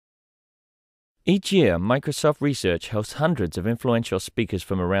Each year, Microsoft Research hosts hundreds of influential speakers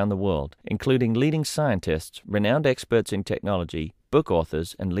from around the world, including leading scientists, renowned experts in technology, book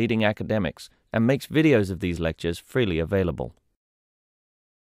authors, and leading academics, and makes videos of these lectures freely available.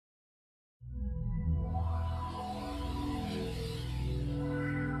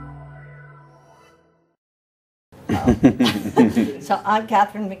 So I'm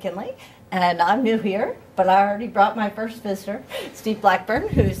Kathryn McKinley, and I'm new here, but I already brought my first visitor, Steve Blackburn,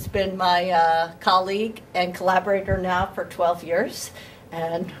 who's been my colleague and collaborator now for 12 years,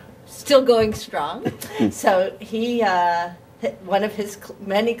 and still going strong. So he, one of his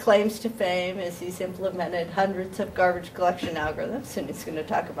many claims to fame is he's implemented hundreds of garbage collection algorithms, and he's going to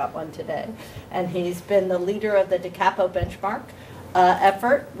talk about one today. And he's been the leader of the DiCapo benchmark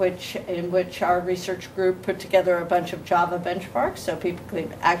effort, in which our research group put together a bunch of Java benchmarks so people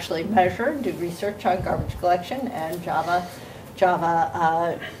could actually measure and do research on garbage collection and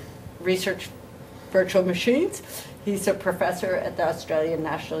Java research virtual machines. He's a professor at the Australian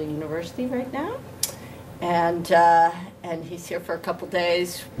National University right now, and he's here for a couple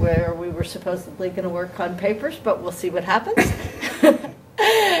days where we were supposedly going to work on papers, but we'll see what happens.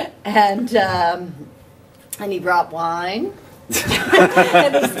 and he brought wine.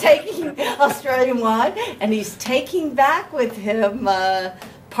 And he's taking Australian wine, and he's taking back with him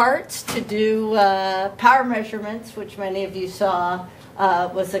parts to do power measurements, which many of you saw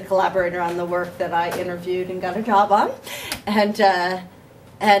was a collaborator on the work that I interviewed and got a job on.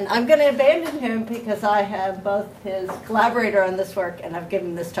 And I'm going to abandon him because I have both his collaborator on this work, and I've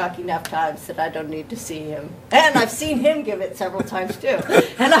given this talk enough times that I don't need to see him. And I've seen him give it several times too.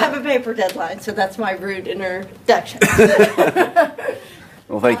 And I have a paper deadline, so that's my rude introduction.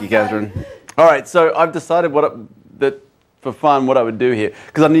 Well, thank you, Kathryn. All right, so I've decided that for fun what I would do here,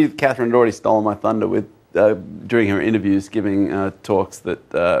 because I knew Kathryn had already stolen my thunder with during her interviews, giving talks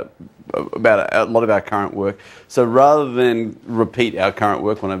that about a lot of our current work. So rather than repeat our current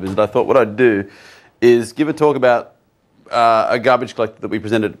work when I visit, I thought what I'd do is give a talk about a garbage collector that we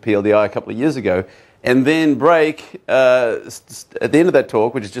presented at PLDI a couple of years ago, and then break at the end of that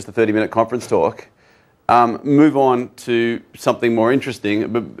talk, which is just a 30-minute conference talk, move on to something more interesting,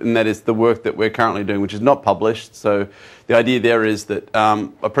 and that is the work that we're currently doing, which is not published. So the idea there is that I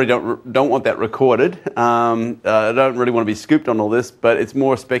probably don't want that recorded. I don't really want to be scooped on all this, but it's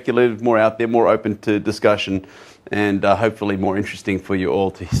more speculative, more out there, more open to discussion, and hopefully more interesting for you all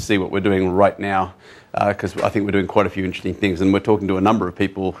to see what we're doing right now, because I think we're doing quite a few interesting things, and we're talking to a number of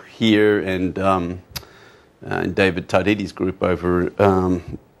people here, and David Tarditi's group over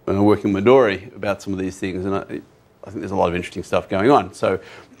working with Midori about some of these things, and I think there's a lot of interesting stuff going on. So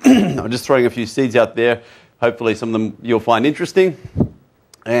I'm just throwing a few seeds out there. Hopefully some of them you'll find interesting,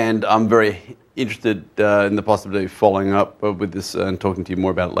 and I'm very interested in the possibility of following up with this and talking to you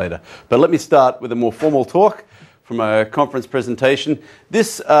more about it later. But let me start with a more formal talk from a conference presentation.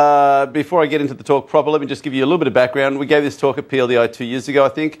 This, before I get into the talk proper, let me just give you a little bit of background. We gave this talk at PLDI 2 years ago, I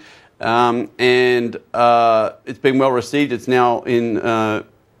think, and it's been well received. It's now in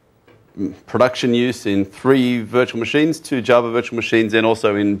production use in 3 virtual machines, 2 Java virtual machines, and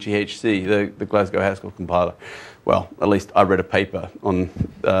also in GHC, the Glasgow Haskell compiler. Well, at least I read a paper on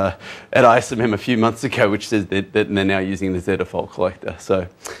at ISMM a few months ago which says that they're now using the default collector. So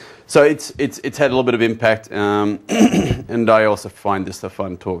it's had a little bit of impact, and I also find this a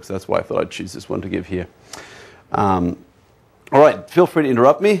fun talk, so that's why I thought I'd choose this one to give here. All right, feel free to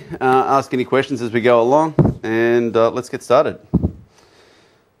interrupt me, ask any questions as we go along, and let's get started.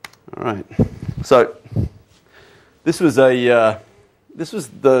 All right, so this was the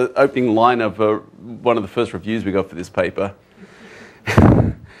opening line of one of the first reviews we got for this paper,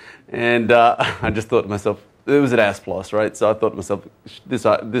 and I just thought to myself, it was at ASPLOS, right? So I thought to myself,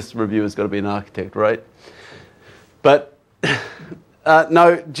 this reviewer's got to be an architect, right? But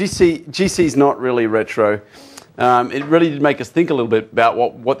no, GC's not really retro. It really did make us think a little bit about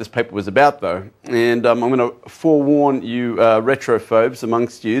what this paper was about, though. And I'm going to forewarn you retrophobes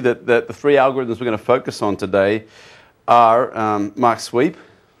amongst you that the 3 algorithms we're going to focus on today are Mark Sweep,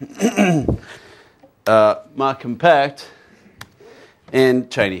 Mark Compact,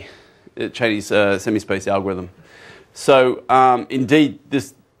 and Cheney's semi-space algorithm. So indeed,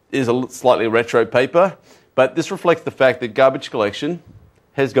 this is a slightly retro paper, but this reflects the fact that garbage collection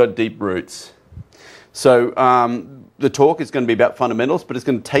has got deep roots. So the talk is going to be about fundamentals, but it's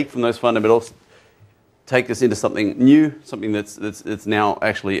going to take from those fundamentals, take us into something new, something that's now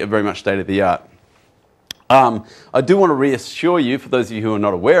actually a very much state of the art. I do want to reassure you, for those of you who are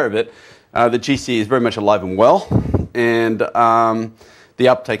not aware of it, that GC is very much alive and well, and the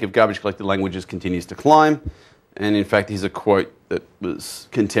uptake of garbage collected languages continues to climb. And in fact, here's a quote that was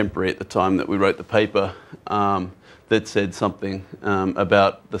contemporary at the time that we wrote the paper that said something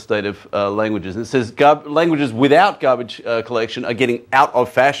about the state of languages. And it says languages without garbage collection are getting out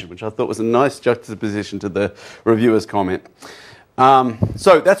of fashion, which I thought was a nice juxtaposition to the reviewer's comment.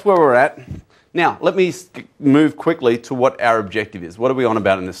 So that's where we're at. Now, let me move quickly to what our objective is. What are we on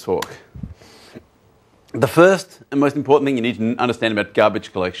about in this talk? The first and most important thing you need to understand about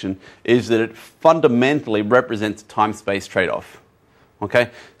garbage collection is that it fundamentally represents a time-space trade-off. Okay?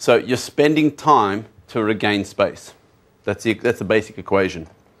 So you're spending time to regain space. That's the basic equation.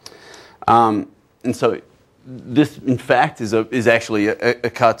 And so this, in fact, is actually a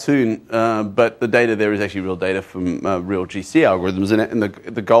cartoon, but the data there is actually real data from real GC algorithms, and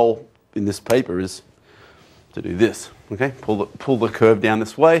the goal in this paper is to do this. Okay, pull the curve down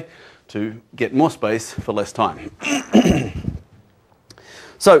this way to get more space for less time.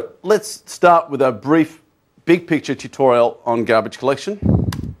 So let's start with a brief, big picture tutorial on garbage collection.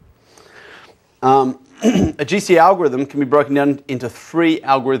 A GC algorithm can be broken down into 3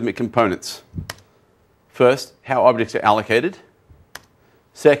 algorithmic components. First, how objects are allocated.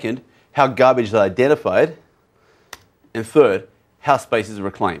 Second, how garbage is identified. And third, how spaces are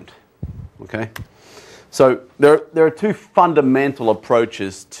reclaimed. Okay? So there are 2 fundamental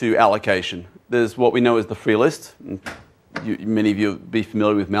approaches to allocation. There's what we know as the free list. Many of you will be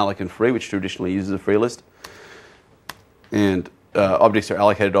familiar with malloc and free, which traditionally uses a free list. And objects are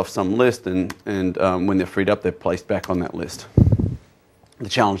allocated off some list, and when they're freed up, they're placed back on that list. The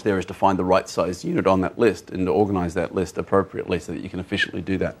challenge there is to find the right size unit on that list and to organize that list appropriately so that you can efficiently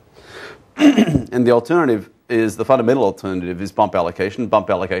do that. And the alternative is, the fundamental alternative is bump allocation. Bump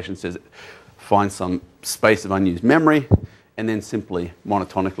allocation says find some space of unused memory and then simply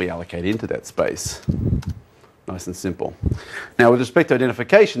monotonically allocate into that space. Nice and simple. Now, with respect to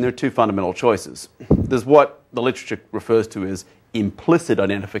identification, there are 2 fundamental choices. There's what the literature refers to as implicit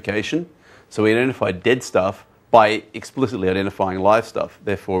identification. So we identify dead stuff by explicitly identifying live stuff.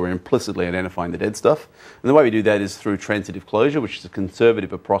 Therefore, we're implicitly identifying the dead stuff. And the way we do that is through transitive closure, which is a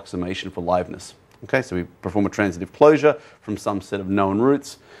conservative approximation for liveness. Okay, so we perform a transitive closure from some set of known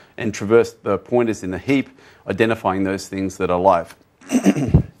roots and traverse the pointers in the heap, identifying those things that are live.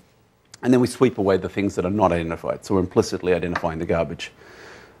 And then we sweep away the things that are not identified. So we're implicitly identifying the garbage.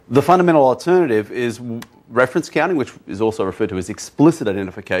 The fundamental alternative is reference counting, which is also referred to as explicit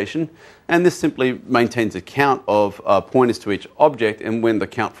identification. And this simply maintains a count of pointers to each object. And when the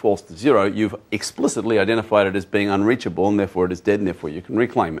count falls to 0, you've explicitly identified it as being unreachable, and therefore it is dead, and therefore you can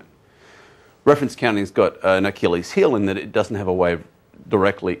reclaim it. Reference counting's got an Achilles heel in that it doesn't have a way of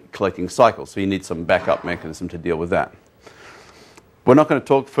directly collecting cycles. So you need some backup mechanism to deal with that. We're not going to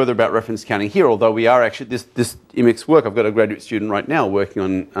talk further about reference counting here, although we are actually, this Immix work, I've got a graduate student right now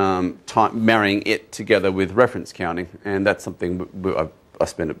working on marrying it together with reference counting, and that's something I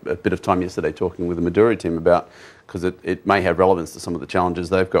spent a bit of time yesterday talking with the Maduri team about, because it may have relevance to some of the challenges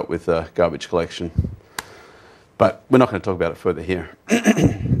they've got with garbage collection. But we're not going to talk about it further here.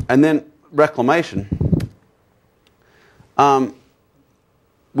 And then reclamation.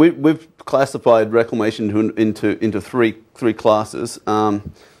 We've classified reclamation into three classes. The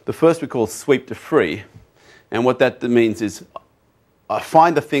first we call sweep to free, and what that means is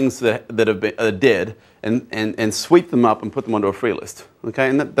find the things that are dead and sweep them up and put them onto a free list. Okay,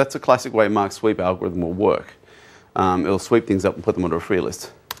 and that's a classic way Mark's sweep algorithm will work. It'll sweep things up and put them onto a free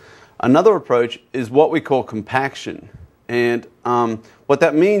list. Another approach is what we call compaction, and what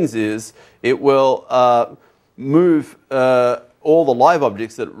that means is it will move all the live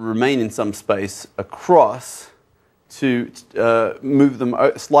objects that remain in some space across to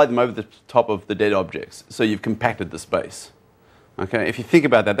slide them over the top of the dead objects. So you've compacted the space. Okay, if you think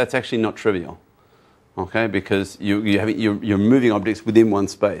about that, that's actually not trivial. Okay, because you're moving objects within one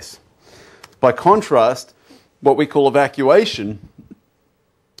space. By contrast, what we call evacuation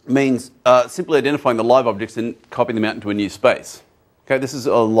means simply identifying the live objects and copying them out into a new space. Okay, this is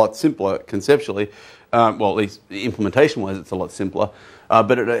a lot simpler conceptually. Well, at least implementation-wise, it's a lot simpler.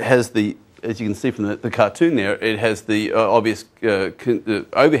 But it has the, as you can see from the cartoon there, it has the obvious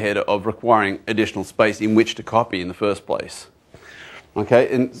overhead of requiring additional space in which to copy in the first place.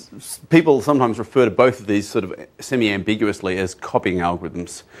 Okay, and people sometimes refer to both of these sort of semi-ambiguously as copying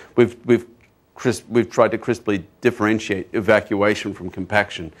algorithms. We've tried to crisply differentiate evacuation from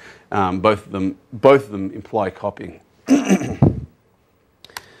compaction. Both of them imply copying.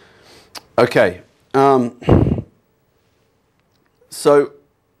 Okay. So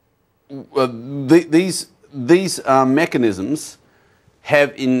these mechanisms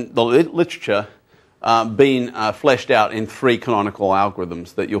have in the literature been fleshed out in 3 canonical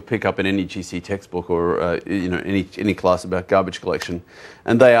algorithms that you'll pick up in any GC textbook or any class about garbage collection.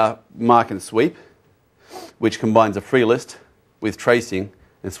 And they are mark and sweep, which combines a free list with tracing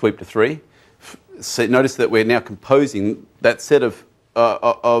and sweep to 3. So notice that we're now composing that set of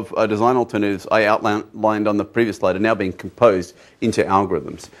design alternatives I outlined on the previous slide are now being composed into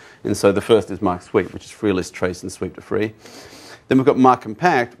algorithms. And so the first is mark sweep, which is free list, trace, and sweep to free. Then we've got mark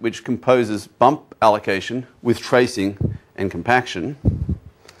compact, which composes bump allocation with tracing and compaction.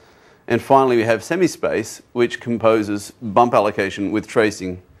 And finally, we have semi-space, which composes bump allocation with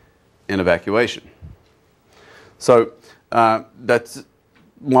tracing and evacuation. So that's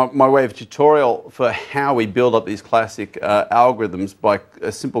my way of tutorial for how we build up these classic algorithms by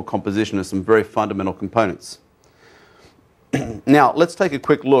a simple composition of some very fundamental components. Now, let's take a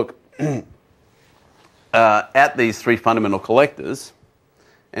quick look at these 3 fundamental collectors,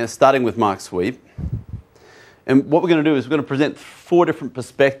 and starting with mark sweep. And what we're going to do is we're going to present 4 different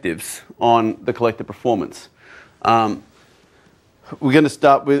perspectives on the collector performance. We're going to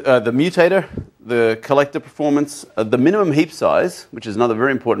start with the mutator, the collector performance, the minimum heap size, which is another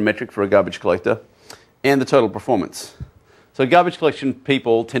very important metric for a garbage collector, and the total performance. So garbage collection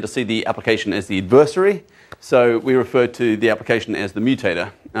people tend to see the application as the adversary, so we refer to the application as the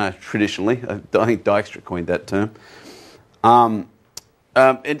mutator traditionally. I think Dijkstra coined that term.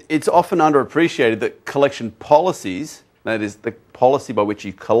 It's often underappreciated that collection policies, that is the policy by which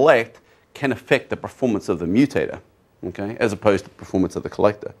you collect, can affect the performance of the mutator, okay, as opposed to the performance of the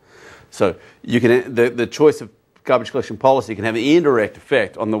collector. So you can the choice of garbage collection policy can have an indirect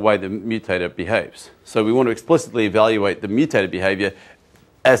effect on the way the mutator behaves. So we want to explicitly evaluate the mutator behavior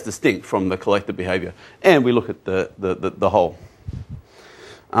as distinct from the collector behavior, and we look at the whole.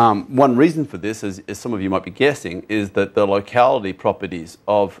 One reason for this, as some of you might be guessing, is that the locality properties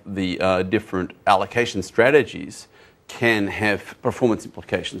of the different allocation strategies can have performance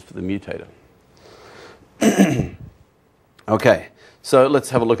implications for the mutator. Okay, so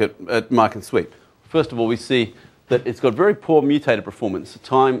let's have a look at mark and sweep. First of all, we see that it's got very poor mutator performance.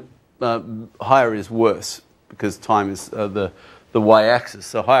 Time higher is worse because time is the y-axis,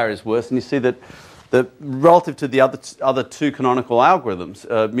 so higher is worse. And you see that relative to the other 2 canonical algorithms,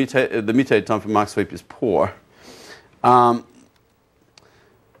 the mutated time for mark sweep is poor. On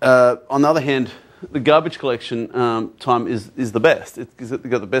the other hand, the garbage collection time is the best. It's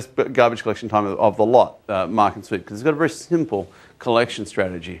got the best garbage collection time of the lot, mark and sweep, because it's got a very simple collection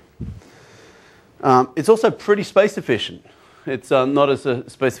strategy. It's also pretty space efficient. It's not as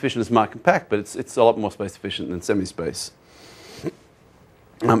space efficient as mark compact, but it's a lot more space efficient than semi-space.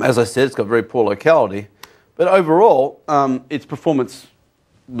 As I said, it's got very poor locality, but overall, its performance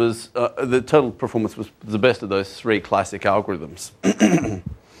was the total performance was the best of those 3 classic algorithms.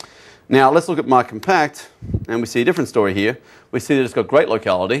 Now let's look at mark compact, and we see a different story here. We see that it's got great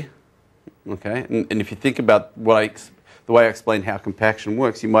locality. Okay, and if you think about the way I explained how compaction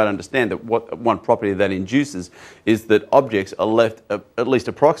works, you might understand that one property that induces is that objects are left at least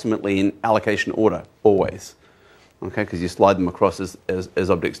approximately in allocation order always. Okay, because you slide them across as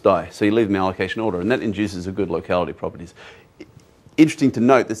objects die. So you leave them in allocation order, and that induces a good locality properties. Interesting to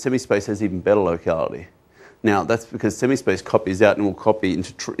note that semi-space has even better locality. Now, that's because semi-space copies out and will copy in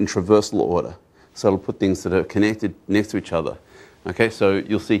traversal order. So it'll put things that are connected next to each other. Okay, so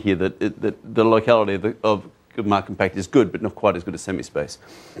you'll see here that the locality of mark compact is good, but not quite as good as semi-space.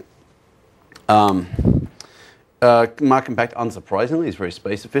 Mark compact, unsurprisingly, is very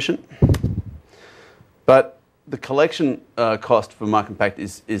space efficient. But the collection cost for mark compact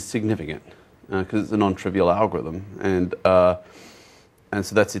is significant because it's a non-trivial algorithm, and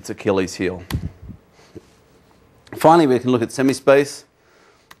so that's its Achilles heel. Finally, we can look at semi-space,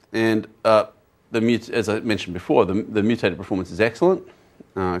 and as I mentioned before, the mutated performance is excellent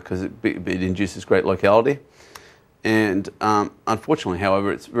because it induces great locality, and unfortunately,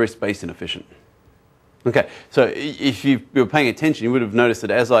 however, it's very space inefficient. Okay, so if you were paying attention, you would have noticed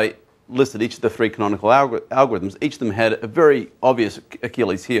that as I listed each of the 3 canonical algorithms, each of them had a very obvious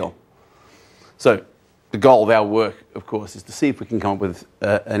Achilles heel. So the goal of our work, of course, is to see if we can come up with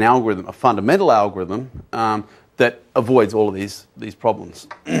an algorithm, a fundamental algorithm, that avoids all of these problems.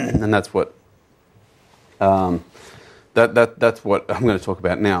 And that's what that's what I'm going to talk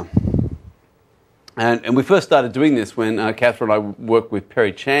about now. And we first started doing this when Kathryn and I worked with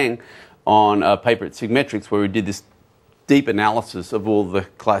Perry Chang on a paper at Sigmetrics, where we did this deep analysis of all the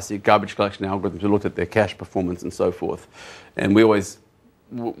classic garbage collection algorithms. We looked at their cache performance and so forth. And we always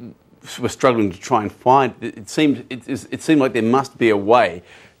were struggling to try and find, it seemed like there must be a way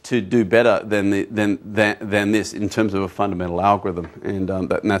to do better than this in terms of a fundamental algorithm, and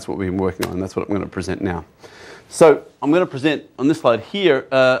that's what we've been working on. That's what I'm going to present now. So I'm going to present on this slide here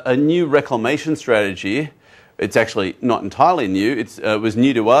a new reclamation strategy. It's actually not entirely new. It was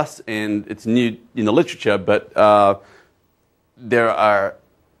new to us, and it's new in the literature, but there are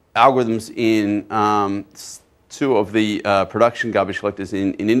algorithms in two of the production garbage collectors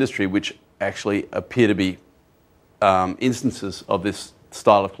in industry which actually appear to be instances of this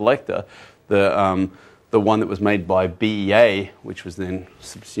style of collector. The one that was made by BEA, which was then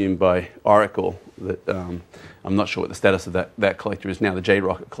subsumed by Oracle, that I'm not sure what the status of that collector is now, the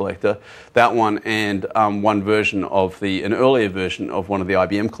JRocket collector. That one and one version of an earlier version of one of the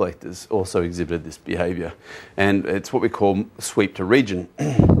IBM collectors also exhibited this behavior. And it's what we call sweep to region.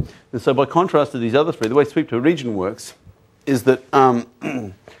 And so by contrast to these other three, the way sweep to region works is that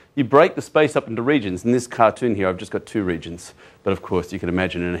you break the space up into regions. In this cartoon here, I've just got 2 regions. But of course, you can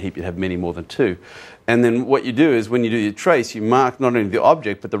imagine in a heap you'd have many more than 2. And then what you do is when you do your trace, you mark not only the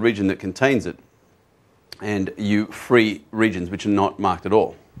object, but the region that contains it. And you free regions which are not marked at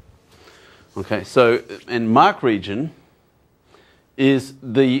all. Okay, so, and mark region is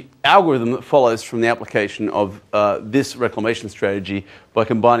the algorithm that follows from the application of this reclamation strategy by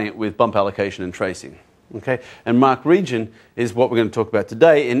combining it with bump allocation and tracing. Okay, and mark region is what we're going to talk about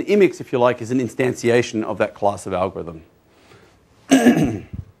today, and Immix, if you like, is an instantiation of that class of algorithm.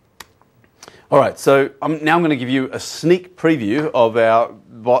 All right, so now I'm going to give you a sneak preview of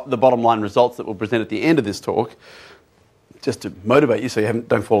the bottom line results that we'll present at the end of this talk, just to motivate you so you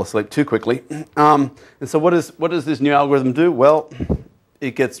don't fall asleep too quickly. And so what does this new algorithm do? Well,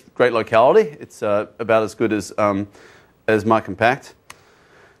 it gets great locality. It's about as good as mark compact.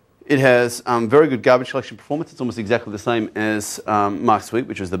 It has very good garbage collection performance. It's almost exactly the same as mark sweep,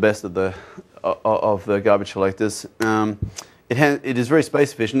 which was the best of the garbage collectors. It is very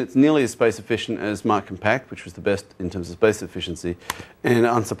space efficient. It's nearly as space efficient as mark compact, which was the best in terms of space efficiency. And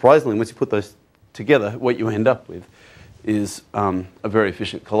unsurprisingly, once you put those together, what you end up with is a very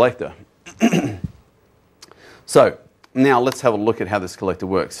efficient collector. So now let's have a look at how this collector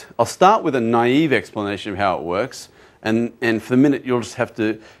works. I'll start with a naive explanation of how it works. And for the minute, you'll just have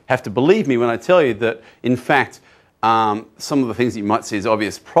to believe me when I tell you that, in fact, some of the things that you might see as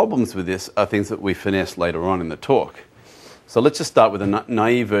obvious problems with this are things that we finesse later on in the talk. So let's just start with a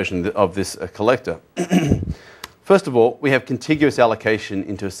naive version of this collector. First of all, we have contiguous allocation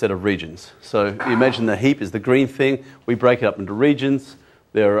into a set of regions. So you imagine the heap is the green thing. We break it up into regions.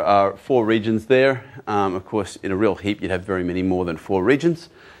 There are 4 regions there. Of course, in a real heap, you'd have very many more than 4 regions.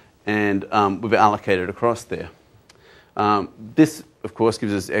 And we've allocated across there. This, of course,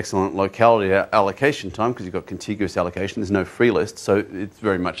 gives us excellent locality allocation time because you've got contiguous allocation. There's no free list, so it's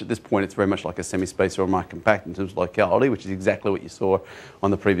very much, at this point, it's very much like a semi-space or a mark compact in terms of locality, which is exactly what you saw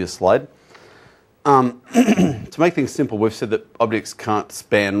on the previous slide. To make things simple, we've said that objects can't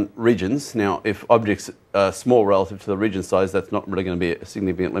span regions. Now, if objects are small relative to the region size, that's not really going to be a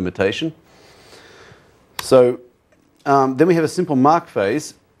significant limitation. So then we have a simple mark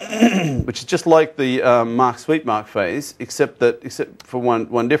phase, which is just like the mark sweep mark phase, except for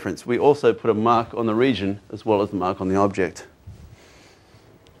one difference. We also put a mark on the region as well as the mark on the object.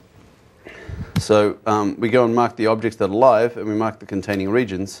 So we go and mark the objects that are live, and we mark the containing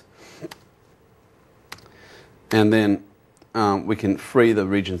regions. And then we can free the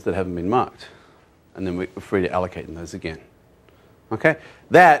regions that haven't been marked. And then we're free to allocate in those again. Okay?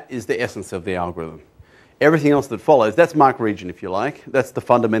 That is the essence of the algorithm. Everything else that follows, that's mark region, if you like. That's the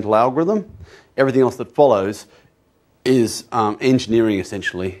fundamental algorithm. Everything else that follows is engineering,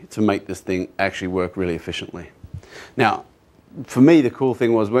 essentially, to make this thing actually work really efficiently. Now, for me, the cool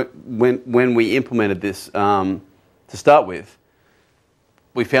thing was when we implemented this to start with,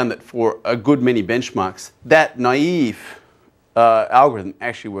 we found that for a good many benchmarks, that naive algorithm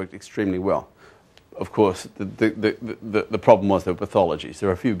actually worked extremely well. Of course, the problem was there were pathologies. There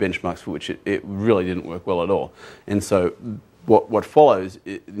are a few benchmarks for which it really didn't work well at all. And so what follows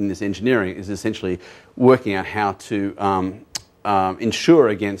in this engineering is essentially working out how to insure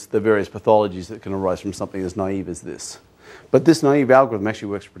against the various pathologies that can arise from something as naive as this. But this naive algorithm actually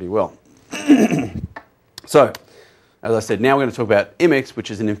works pretty well. So, as I said, now we're going to talk about Immix, which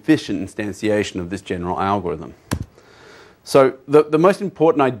is an efficient instantiation of this general algorithm. So the most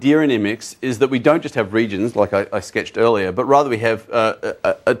important idea in Immix is that we don't just have regions like I sketched earlier, but rather we have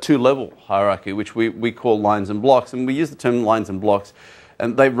a two-level hierarchy, which we call lines and blocks. And we use the term lines and blocks,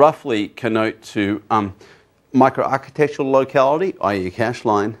 and they roughly connote to microarchitectural locality, i.e. a cache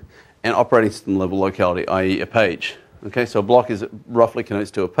line, and operating system level locality, i.e. a page. Okay, so a block roughly connotes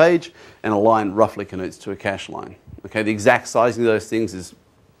to a page, and a line roughly connotes to a cache line. Okay, the exact sizing of those things is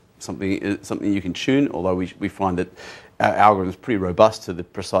something you can tune, although we find that our algorithm is pretty robust to the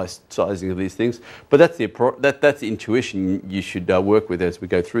precise sizing of these things. But that's the intuition you should work with as we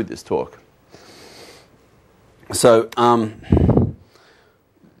go through this talk. So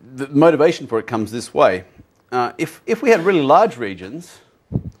the motivation for it comes this way. If we had really large regions,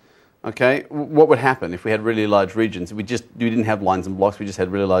 okay, what would happen if we had really large regions? We didn't have lines and blocks, we just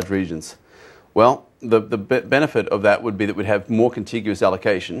had really large regions. Well, the benefit of that would be that we'd have more contiguous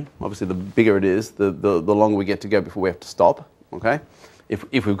allocation. Obviously, the bigger it is, the longer we get to go before we have to stop, okay?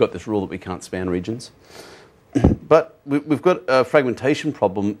 If we've got this rule that we can't span regions. But we've got a fragmentation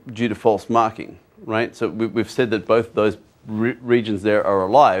problem due to false marking, right? So we've said that both those regions there are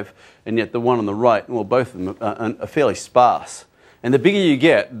alive, and yet the one on the right, well, both of them are fairly sparse. And the bigger you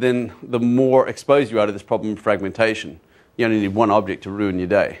get, then the more exposed you are to this problem of fragmentation. You only need one object to ruin your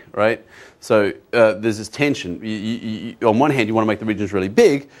day, right? So there's this tension. On one hand, you want to make the regions really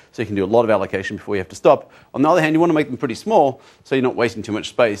big, so you can do a lot of allocation before you have to stop. On the other hand, you want to make them pretty small, so you're not wasting too much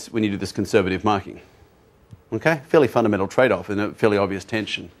space when you do this conservative marking. Okay? Fairly fundamental trade-off and a fairly obvious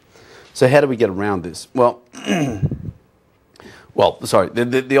tension. So how do we get around this? Well,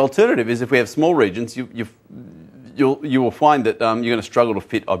 the alternative is if we have small regions, you will find that you're going to struggle to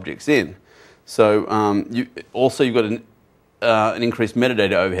fit objects in. So you've got an increased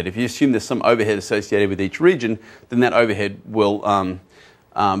metadata overhead. If you assume there's some overhead associated with each region, then that overhead will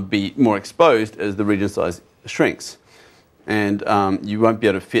be more exposed as the region size shrinks. And you won't be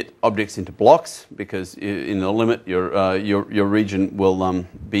able to fit objects into blocks because in the limit your region will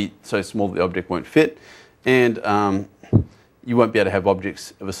be so small that the object won't fit. And you won't be able to have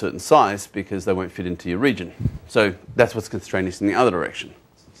objects of a certain size because they won't fit into your region. So that's what's constraining us in the other direction.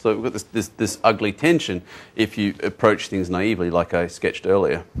 So we've got this ugly tension if you approach things naively, like I sketched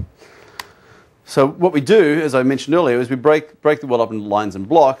earlier. So what we do, as I mentioned earlier, is we break the world up into lines and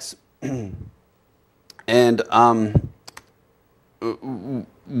blocks, and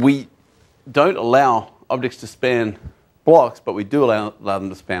we don't allow objects to span blocks, but we do allow them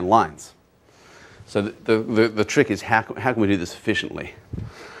to span lines. So the trick is how can we do this efficiently?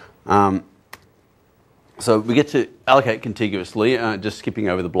 So we get to allocate contiguously, just skipping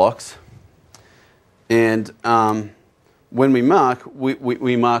over the blocks. And when we mark,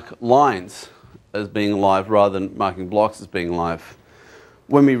 we mark lines as being alive rather than marking blocks as being alive.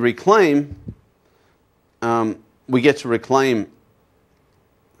 When we reclaim, we get to reclaim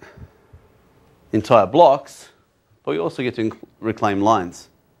entire blocks, but we also get to reclaim lines.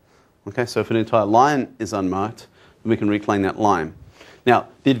 Okay, so if an entire line is unmarked, then we can reclaim that line. Now,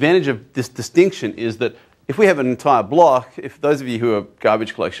 the advantage of this distinction is that if we have an entire block, if those of you who are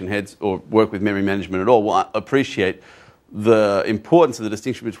garbage collection heads or work with memory management at all will appreciate the importance of the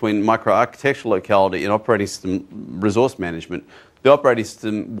distinction between microarchitectural locality and operating system resource management, the operating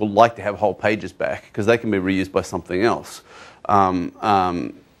system will like to have whole pages back because they can be reused by something else.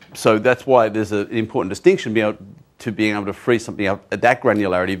 So that's why there's an important distinction being able to free something up at that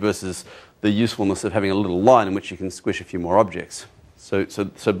granularity versus the usefulness of having a little line in which you can squish a few more objects. So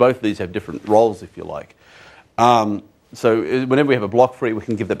both of these have different roles, if you like. So whenever we have a block free, we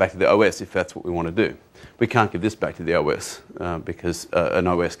can give that back to the OS if that's what we want to do. We can't give this back to the OS because an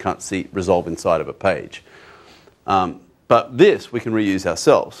OS can't resolve inside of a page. But this we can reuse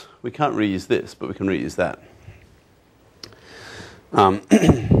ourselves. We can't reuse this, but we can reuse that.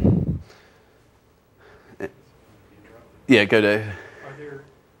 Yeah, go to.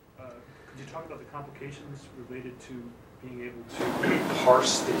 Could you talk about the complications related to being able to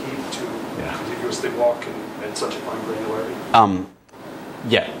parse the heap to contiguously walk at such a fine granularity?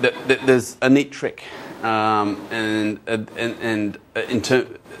 There's a neat trick,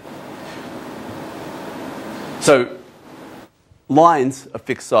 so lines are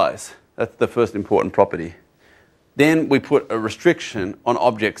fixed size. That's the first important property. Then we put a restriction on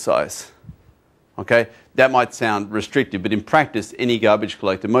object size. Okay, that might sound restrictive, but in practice, any garbage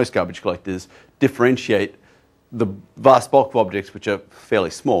collector, most garbage collectors, differentiate the vast bulk of objects, which are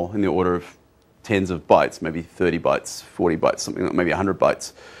fairly small, in the order of tens of bytes, maybe 30 bytes, 40 bytes, something like maybe 100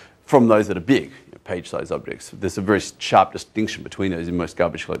 bytes, from those that are big, page-size objects. There's a very sharp distinction between those in most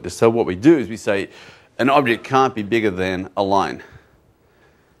garbage collectors. So what we do is we say an object can't be bigger than a line.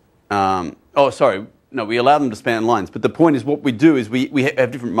 No, we allow them to span lines. But the point is what we do is we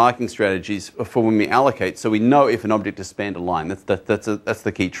have different marking strategies for when we allocate, so we know if an object has spanned a line. That's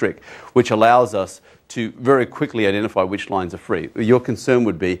the key trick, which allows us to very quickly identify which lines are free. Your concern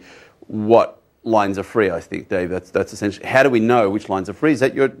would be what lines are free, I think, Dave. That's essentially, how do we know which lines are free? Is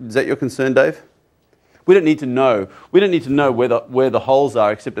that your concern, Dave? We don't need to know. We don't need to know where the holes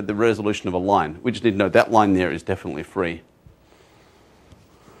are except at the resolution of a line. We just need to know that line there is definitely free.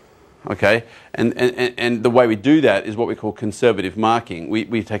 Okay, and the way we do that is what we call conservative marking.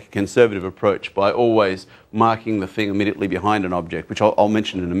 We take a conservative approach by always marking the thing immediately behind an object, which I'll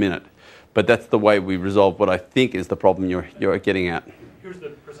mention in a minute. But that's the way we resolve what I think is the problem you're getting at. Here's the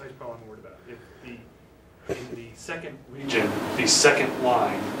precise problem I'm worried about. If in the second region, the second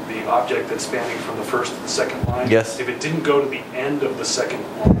line, the object that's spanning from the first to the second line, yes. If it didn't go to the end of the second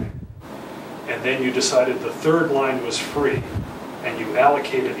line, and then you decided the third line was free, and you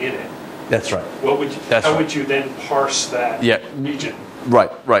allocated in it. That's right. What would you, how would you then parse that region?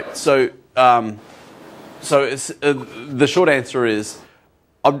 Right. So, it's, the short answer is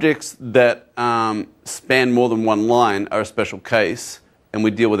objects that span more than one line are a special case, and we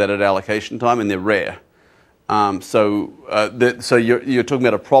deal with that at allocation time, and they're rare. So you're talking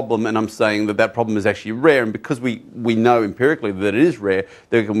about a problem, and I'm saying that problem is actually rare, and because we know empirically that it is rare,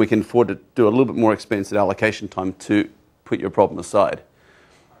 we can afford to do a little bit more expense at allocation time to put your problem aside.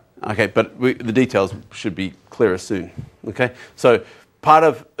 Okay, but the details should be clearer soon. Okay, so part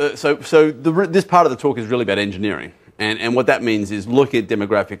of this part of the talk is really about engineering, and what that means is looking at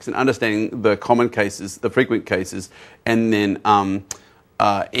demographics and understanding the common cases, the frequent cases, and then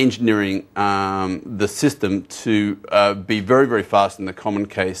engineering the system to be very, very fast in the common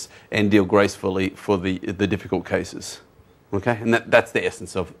case and deal gracefully for the difficult cases. Okay, and that's the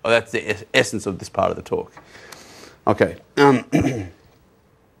essence of this part of the talk. Okay.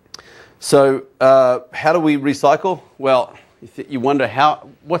 So how do we recycle? Well, you wonder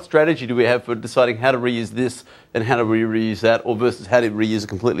what strategy do we have for deciding how to reuse this and how to reuse that, or versus how to reuse a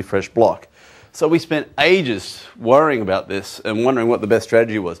completely fresh block. So we spent ages worrying about this and wondering what the best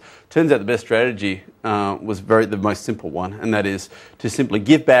strategy was. Turns out the best strategy was the most simple one, and that is to simply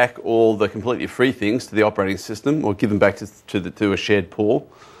give back all the completely free things to the operating system, or give them back to a shared pool,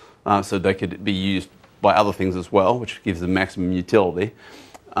 so they could be used by other things as well, which gives them maximum utility.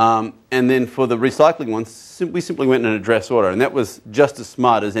 And then for the recycling ones, we simply went in an address order, and that was just as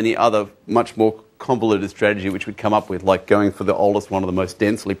smart as any other much more convoluted strategy which we'd come up with, like going for the oldest one or the most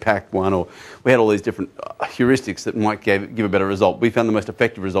densely packed one, or we had all these different heuristics that might give a better result. We found the most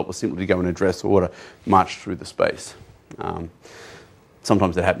effective result was simply to go in address order, march through the space.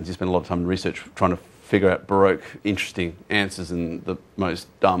 Sometimes that happens. You spend a lot of time in research trying to figure out baroque, interesting answers, and the most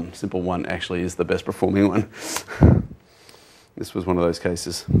dumb, simple one actually is the best performing one. This was one of those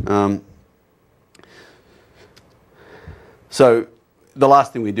cases. So the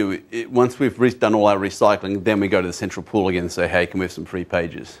last thing we do, once we've done all our recycling, then we go to the central pool again and say, hey, can we have some free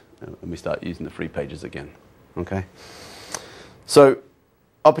pages? And we start using the free pages again. Okay. So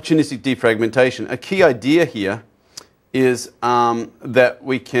opportunistic defragmentation. A key idea here is that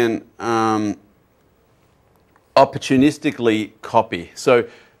we can opportunistically copy. So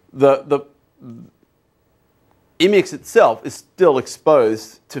the Immix itself is still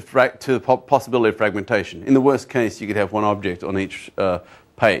exposed to the possibility of fragmentation. In the worst case, you could have one object on each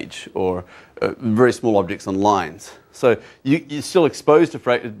page, or very small objects on lines. So you're still exposed to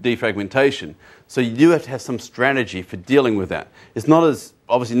defragmentation. So you do have to have some strategy for dealing with that. It's not as,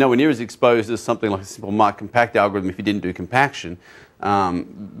 obviously nowhere near as exposed as something like a simple mark compact algorithm if you didn't do compaction,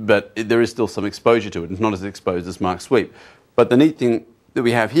 but there is still some exposure to it. It's not as exposed as mark sweep. But the neat thing that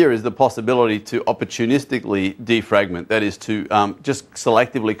we have here is the possibility to opportunistically defragment, that is to just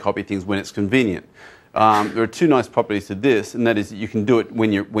selectively copy things when it's convenient. There are two nice properties to this, and that is that you can do it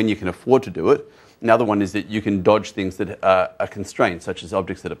when you can afford to do it. Another one is that you can dodge things that are constrained, such as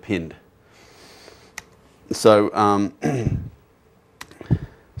objects that are pinned. So,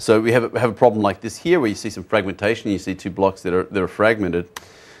 so we have a problem like this here, where you see some fragmentation. You see two blocks that are fragmented.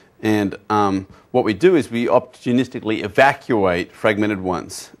 And what we do is we opportunistically evacuate fragmented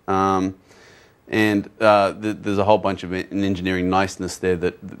ones. And there's a whole bunch of engineering niceness there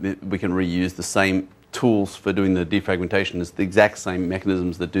that we can reuse the same tools for doing the defragmentation as the exact same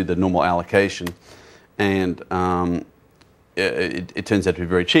mechanisms that do the normal allocation. And it turns out to be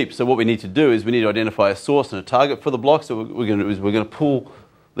very cheap. So what we need to do is we need to identify a source and a target for the block. So what we're going to do is we're going to pull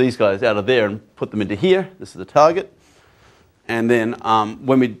these guys out of there and put them into here. This is the target. And then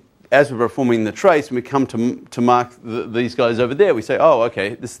as we're performing the trace, when we come to mark these guys over there, we say, oh,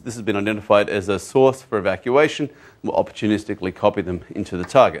 okay, this has been identified as a source for evacuation. We'll opportunistically copy them into the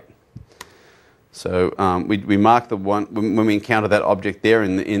target. So we mark the one when we encounter that object there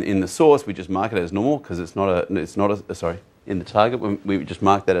in the source, we just mark it as normal because it's not in the target. We just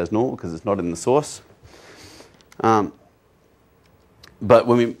mark that as normal because it's not in the source. But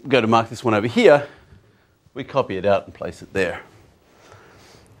when we go to mark this one over here, we copy it out and place it there.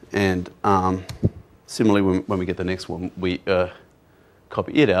 And similarly, when we get the next one, we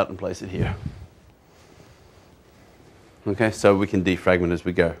copy it out and place it here. Okay, so we can defragment as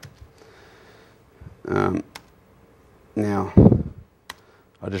we go. Now,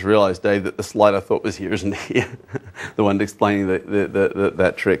 I just realized, Dave, that the slide I thought was here isn't here, the one explaining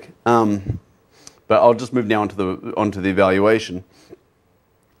that trick. But I'll just move now onto the evaluation.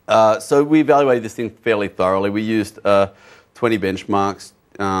 So we evaluated this thing fairly thoroughly. We used 20 benchmarks,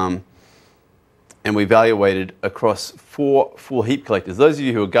 and we evaluated across 4 full heap collectors. Those of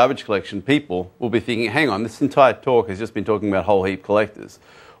you who are garbage collection people will be thinking, hang on, this entire talk has just been talking about whole heap collectors.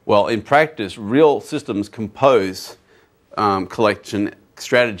 Well, in practice, real systems compose collection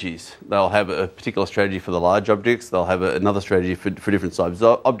strategies. They'll have a particular strategy for the large objects, they'll have another strategy for different sized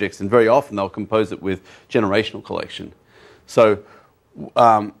objects, and very often they'll compose it with generational collection. So,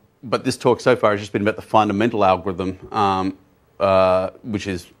 but this talk so far has just been about the fundamental algorithm, which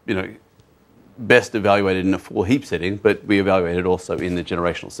is, best evaluated in a full heap setting, but we evaluate it also in the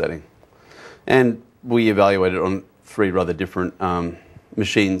generational setting. And we evaluated it on 3 rather different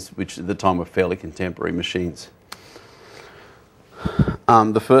machines, which at the time were fairly contemporary machines.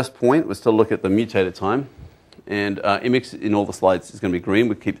 The first point was to look at the mutator time, and Immix in all the slides is going to be green.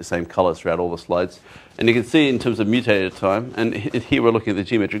 We keep the same colors throughout all the slides. And you can see in terms of mutator time, and here we're looking at the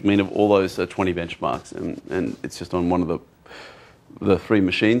geometric mean of all those 20 benchmarks, and it's just on one of the 3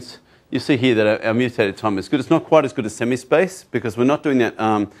 machines. You see here that our mutator time is good. It's not quite as good as semi-space because we're not doing that.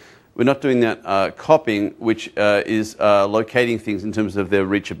 Copying, which is locating things in terms of their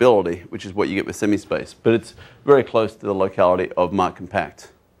reachability, which is what you get with semi-space. But it's very close to the locality of mark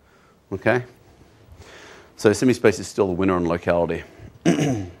compact. Okay? So semi-space is still the winner on locality.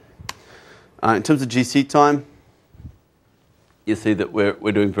 In terms of GC time, you see that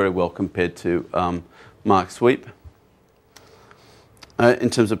we're doing very well compared to mark sweep. In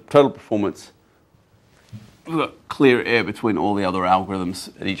terms of total performance, we've got clear air between all the other algorithms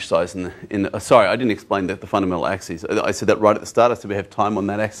at each size. Sorry, I didn't explain the fundamental axes. I said that right at the start. I said we have time on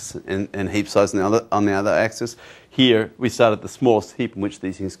that axis and heap size on the other axis. Here, we start at the smallest heap in which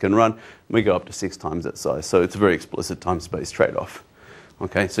these things can run. We go up to 6 times that size. So it's a very explicit time-space trade-off.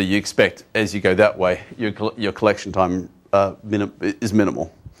 Okay, so you expect as you go that way, your collection time is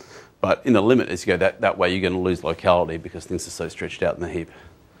minimal. But in the limit, as you go that way, you're going to lose locality because things are so stretched out in the heap.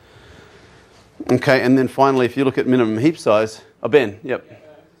 Okay, and then finally, if you look at minimum heap size, Ben, yep.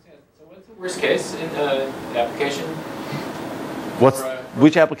 So what's the worst case in the application?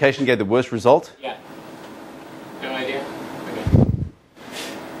 Which application gave the worst result? Yeah. No idea? Okay.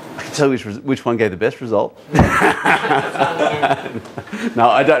 I can tell you which one gave the best result. No,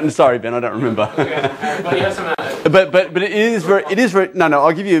 I don't. Sorry, Ben, I don't remember. Okay. But you have some. But it is very. No.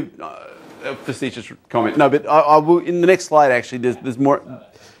 I'll give you a facetious comment. No, but I will in the next slide. Actually, there's more.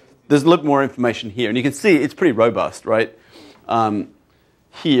 There's a little more information here, and you can see it's pretty robust, right?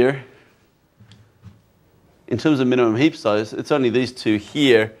 Here, in terms of minimum heap size, it's only these 2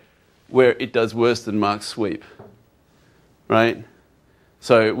 here where it does worse than mark sweep, right?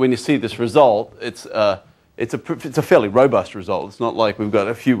 So when you see this result, it's a fairly robust result. It's not like we've got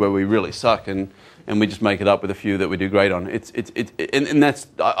a few where we really suck and we just make it up with a few that we do great on. And that's,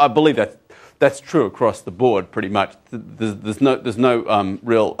 I believe that's true across the board pretty much. There's no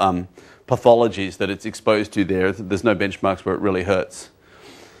real pathologies that it's exposed to there. There's no benchmarks where it really hurts.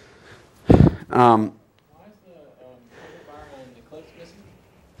 Why is the bar on Eclipse missing?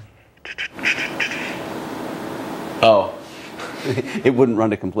 Oh, it wouldn't run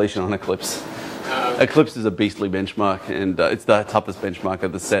to completion on Eclipse. Eclipse is a beastly benchmark, and it's the toughest benchmark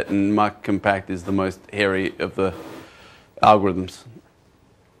of the set, and mark compact is the most hairy of the algorithms.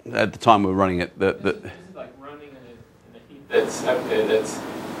 At the time we were running it, This is like running in a heap that's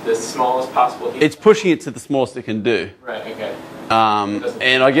the smallest possible heap. It's pushing it to the smallest it can do. Right. Okay.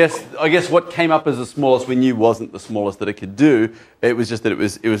 And I guess what came up as the smallest we knew wasn't the smallest that it could do. It was just that it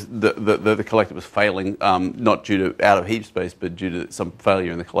was the collector was failing, not due to out of heap space, but due to some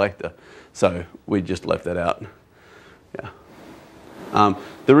failure in the collector. So we just left that out. Yeah.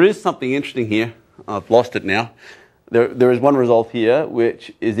 There is something interesting here. I've lost it now. There is one result here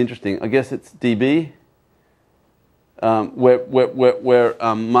which is interesting. I guess it's dB, where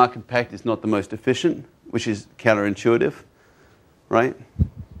mark compact is not the most efficient, which is counterintuitive, right?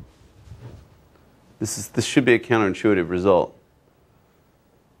 This should be a counterintuitive result.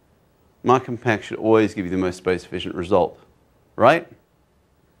 Mark compact should always give you the most space efficient result, right?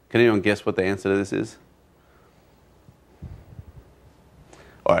 Can anyone guess what the answer to this is?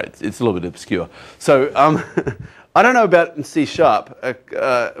 All right, it's a little bit obscure. So I don't know about in C#,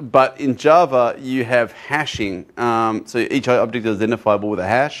 but in Java you have hashing. So each object is identifiable with a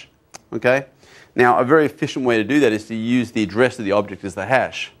hash. Okay. Now a very efficient way to do that is to use the address of the object as the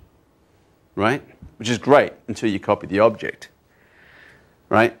hash, right? Which is great until you copy the object.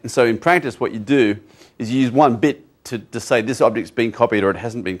 right? And so in practice, what you do is you use one bit to say this object's been copied or it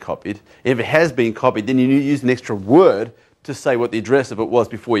hasn't been copied. If it has been copied, then you use an extra word to say what the address of it was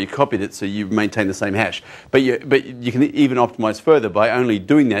before you copied it, so you maintain the same hash. But you can even optimize further by only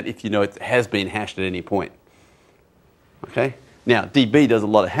doing that if you know it has been hashed at any point. Okay? Now, DB does a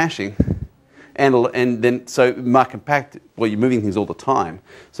lot of hashing, and then, so Mark Compact, well, you're moving things all the time.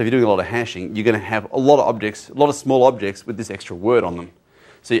 So if you're doing a lot of hashing, you're going to have a lot of objects, a lot of small objects with this extra word on them.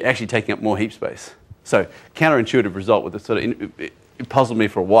 So you're actually taking up more heap space. So counterintuitive result with the sort of, it puzzled me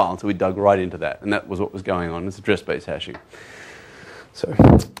for a while until we dug right into that, and that was what was going on. It's address-based hashing. So,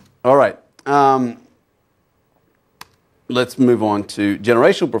 all right. Let's move on to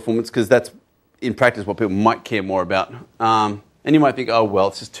generational performance, because that's, in practice, what people might care more about. And you might think, oh, well,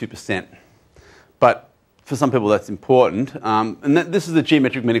 it's just 2%. But for some people, that's important. And this is a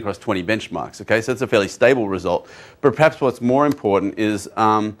geometric mean across 20 benchmarks, okay? So it's a fairly stable result. But perhaps what's more important is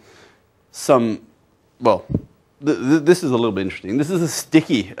this is a little bit interesting. This is a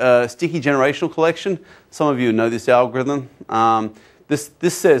sticky generational collection. Some of you know this algorithm. This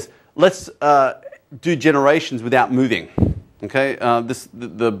says, let's do generations without moving. Okay,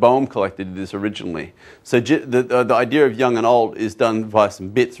 the Bohm collector did this originally. So the idea of young and old is done via some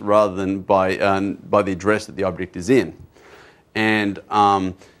bits rather than by the address that the object is in, and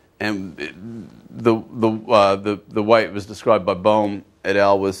the way it was described by Bohm et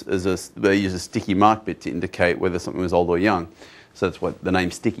al. Was they use a sticky mark bit to indicate whether something was old or young. So that's what the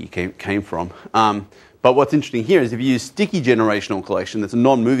name sticky came from. But what's interesting here is if you use sticky generational collection, that's a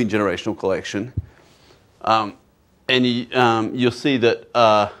non-moving generational collection, and you'll see that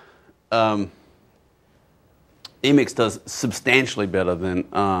Immix does substantially better than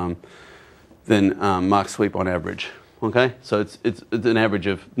Mark Sweep on average. Okay, so it's an average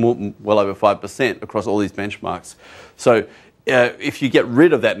of well over 5% across all these benchmarks. So if you get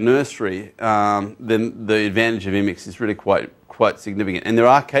rid of that nursery, then the advantage of Immix is really quite significant. And there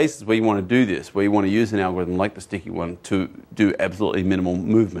are cases where you want to do this, where you want to use an algorithm like the sticky one to do absolutely minimal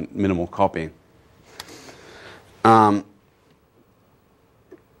movement, minimal copying.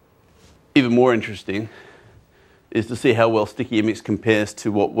 Even more interesting is to see how well sticky Immix compares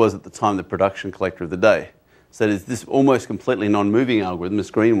to what was at the time the production collector of the day. So that is, this almost completely non-moving algorithm, this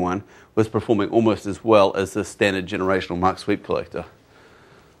green one, was performing almost as well as the standard generational Mark Sweep collector.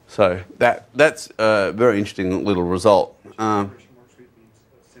 So that's a very interesting little result.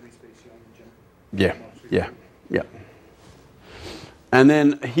 Yeah. And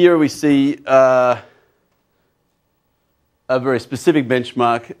then here we see a very specific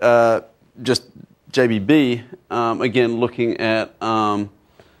benchmark, just JBB, again looking at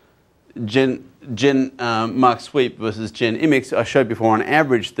Gen Mark Sweep versus Gen Immix. I showed before on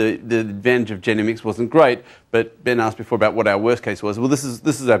average the advantage of Gen Immix wasn't great, but Ben asked before about what our worst case was. Well, this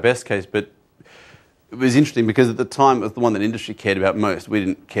is our best case, but it was interesting because at the time it was the one that industry cared about most. We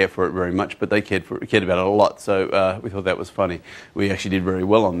didn't care for it very much, but they cared about it a lot. So we thought that was funny. We actually did very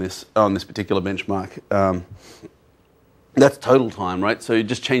well on this particular benchmark. That's total time, right? So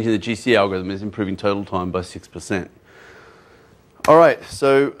just changing the GC algorithm is improving total time by 6%. All right,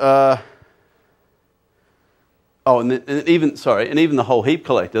 so and even the whole heap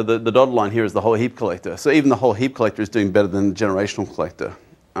collector. The dotted line here is the whole heap collector. So even the whole heap collector is doing better than the generational collector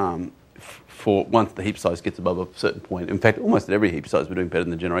for once the heap size gets above a certain point. In fact, almost at every heap size, we're doing better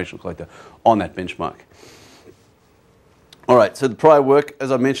than the generational collector on that benchmark. All right, so the prior work,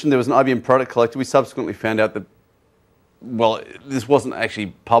 as I mentioned, there was an IBM product collector. We subsequently found out that, well, this wasn't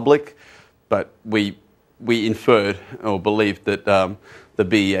actually public, but we inferred or believed that the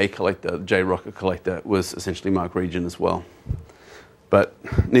BEA collector, the J-Rocker collector, was essentially Mark Region as well. But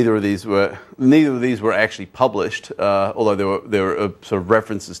neither of these were actually published, although there were sort of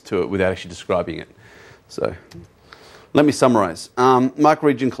references to it without actually describing it. So let me summarize. Mark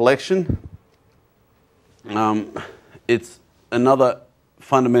Region collection. It's another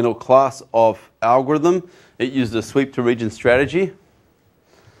fundamental class of algorithm. It uses a sweep to region strategy.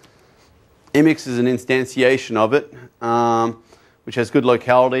 Immix is an instantiation of it, which has good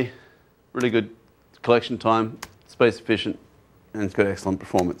locality, really good collection time, space efficient, and it's got excellent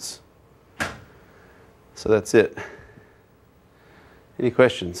performance. So that's it. Any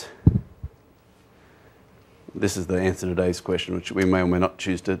questions? This is the answer to today's question, which we may or may not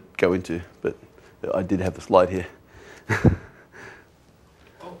choose to go into, but I did have the slide here.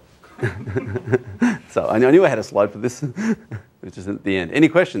 So I knew I had a slide for this, which is at the end. Any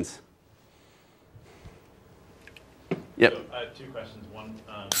questions? Yep. So I have two questions. One,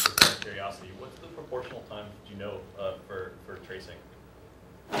 just out of curiosity, what's the proportional time, do you know, for tracing?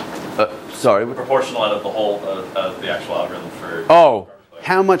 Sorry? Proportional out of the whole, of the actual algorithm for... Oh,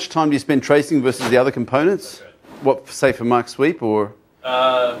 How much time do you spend tracing versus the other components? Right. What, say for mark sweep or?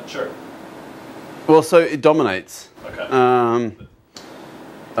 Sure. Well, so it dominates. Okay.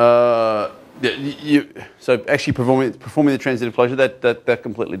 So actually performing the transitive closure, that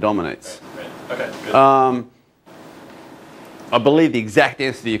completely dominates. Right. Okay. Good. I believe the exact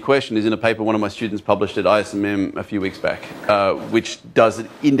answer to your question is in a paper one of my students published at ISMM a few weeks back, which does an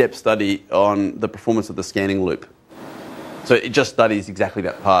in-depth study on the performance of the scanning loop. So it just studies exactly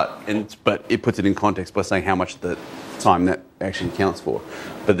that part, but it puts it in context by saying how much of the time that actually counts for.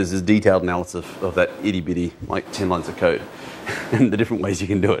 But there's this detailed analysis of that itty-bitty, like 10 lines of code, and the different ways you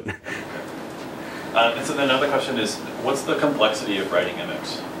can do it. And so then another question is, what's the complexity of writing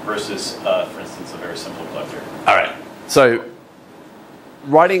Immix versus, for instance, a very simple collector? All right. So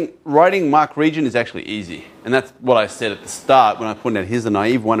writing mark region is actually easy. And that's what I said at the start when I pointed out here's the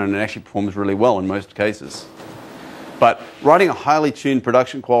naive one, and it actually performs really well in most cases. But writing a highly tuned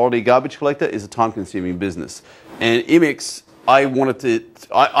production quality garbage collector is a time-consuming business. And Immix,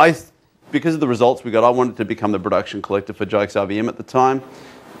 because of the results we got, I wanted to become the production collector for JIX RVM at the time.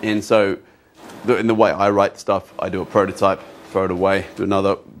 And so in the way I write stuff, I do a prototype, throw it away, do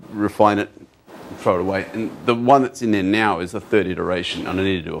another, refine it, throw it away. And the one that's in there now is the third iteration, and I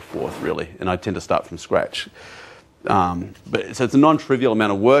need to do a fourth, really. And I tend to start from scratch. So it's a non-trivial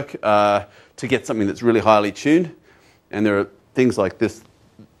amount of work to get something that's really highly tuned. And there are things like this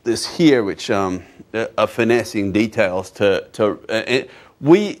here, which are finessing details in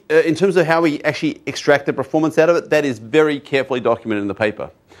terms of how we actually extract the performance out of it, that is very carefully documented in the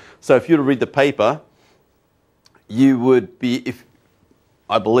paper. So if you were to read the paper, you would be,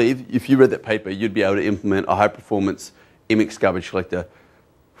 I believe, if you read that paper, you'd be able to implement a high-performance Immix garbage collector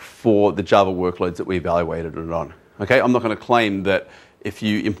for the Java workloads that we evaluated it on. Okay, I'm not going to claim that if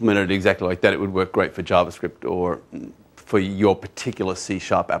you implemented it exactly like that, it would work great for JavaScript or for your particular C#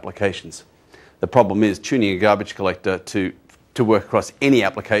 applications. The problem is tuning a garbage collector to work across any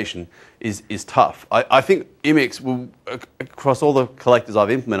application is tough. I think Immix will, across all the collectors I've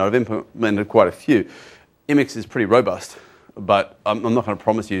implemented quite a few, Immix is pretty robust, but I'm not going to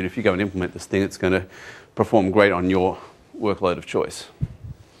promise you that if you go and implement this thing, it's going to perform great on your workload of choice.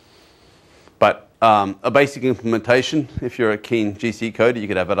 But a basic implementation, if you're a keen GC coder, you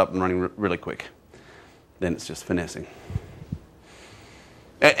could have it up and running really quick. Then it's just finessing.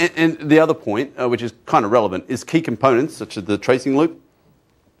 And the other point, which is kind of relevant, is key components, such as the tracing loop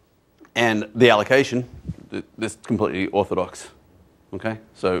and the allocation. This is completely orthodox. Okay?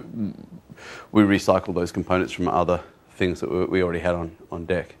 So we recycle those components from other things that we already had on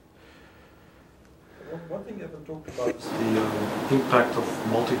deck. One thing you haven't talked about is the impact of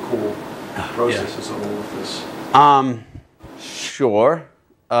multi-core processes on all of this. Sure.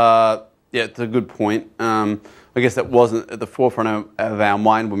 Yeah, it's a good point. I guess that wasn't at the forefront of our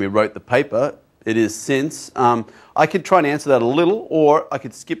mind when we wrote the paper. It is since. I could try and answer that a little, or I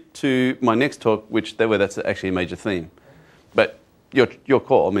could skip to my next talk, where that's actually a major theme. But your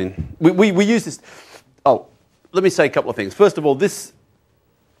call. I mean, we use this. Oh, let me say a couple of things. First of all, this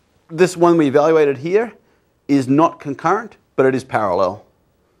one we evaluated here is not concurrent, but it is parallel.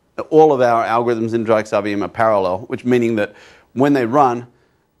 All of our algorithms in JIX RVM are parallel, which meaning that when they run,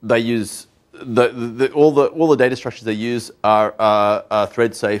 they use all the data structures they use are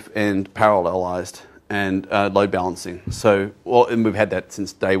thread safe and parallelized and load balancing. So, and we've had that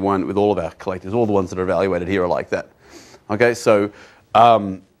since day one with all of our collectors. All the ones that are evaluated here are like that. Okay, so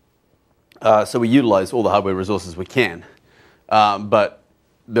so we utilize all the hardware resources we can, but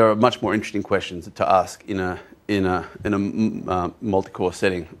there are much more interesting questions to ask in a multi-core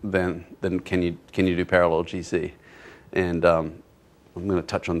setting than can you do parallel GC, and I'm going to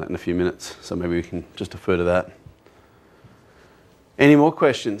touch on that in a few minutes, so maybe we can just defer to that. Any more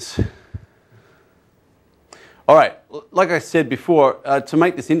questions? All right, like I said before, to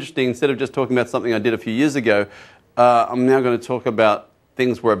make this interesting, instead of just talking about something I did a few years ago, I'm now going to talk about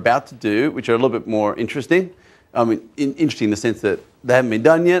things we're about to do, which are a little bit more interesting. I mean, interesting in the sense that they haven't been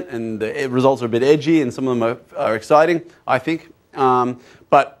done yet, and the results are a bit edgy, and some of them are exciting, I think.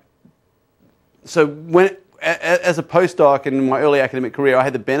 But so as a postdoc in my early academic career, I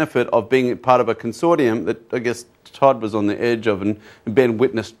had the benefit of being part of a consortium that I guess Todd was on the edge of, and Ben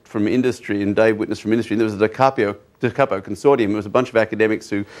witnessed from industry, and Dave witnessed from industry. And there was the DeCapo consortium. It was a bunch of academics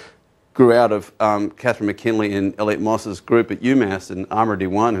who grew out of Kathryn McKinley and Elliot Moss's group at UMass, and Amr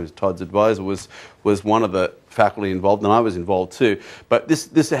Diwan, who's Todd's advisor, was one of the faculty involved, and I was involved too. But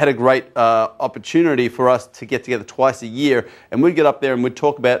this had a great opportunity for us to get together twice a year, and we'd get up there and we'd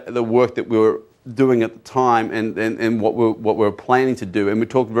talk about the work that we were doing at the time and what we're planning to do. And we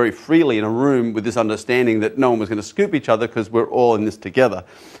talked very freely in a room with this understanding that no one was going to scoop each other because we're all in this together.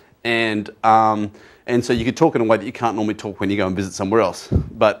 And so you could talk in a way that you can't normally talk when you go and visit somewhere else.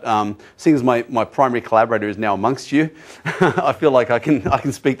 But seeing as my primary collaborator is now amongst you, I feel like I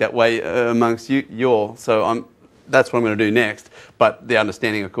can speak that way amongst you all. So that's what I'm going to do next. But the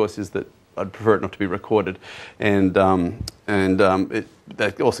understanding, of course, is that I'd prefer it not to be recorded, and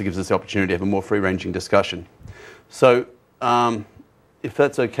that also gives us the opportunity to have a more free-ranging discussion. So, if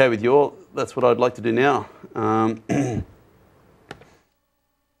that's okay with you all, that's what I'd like to do now.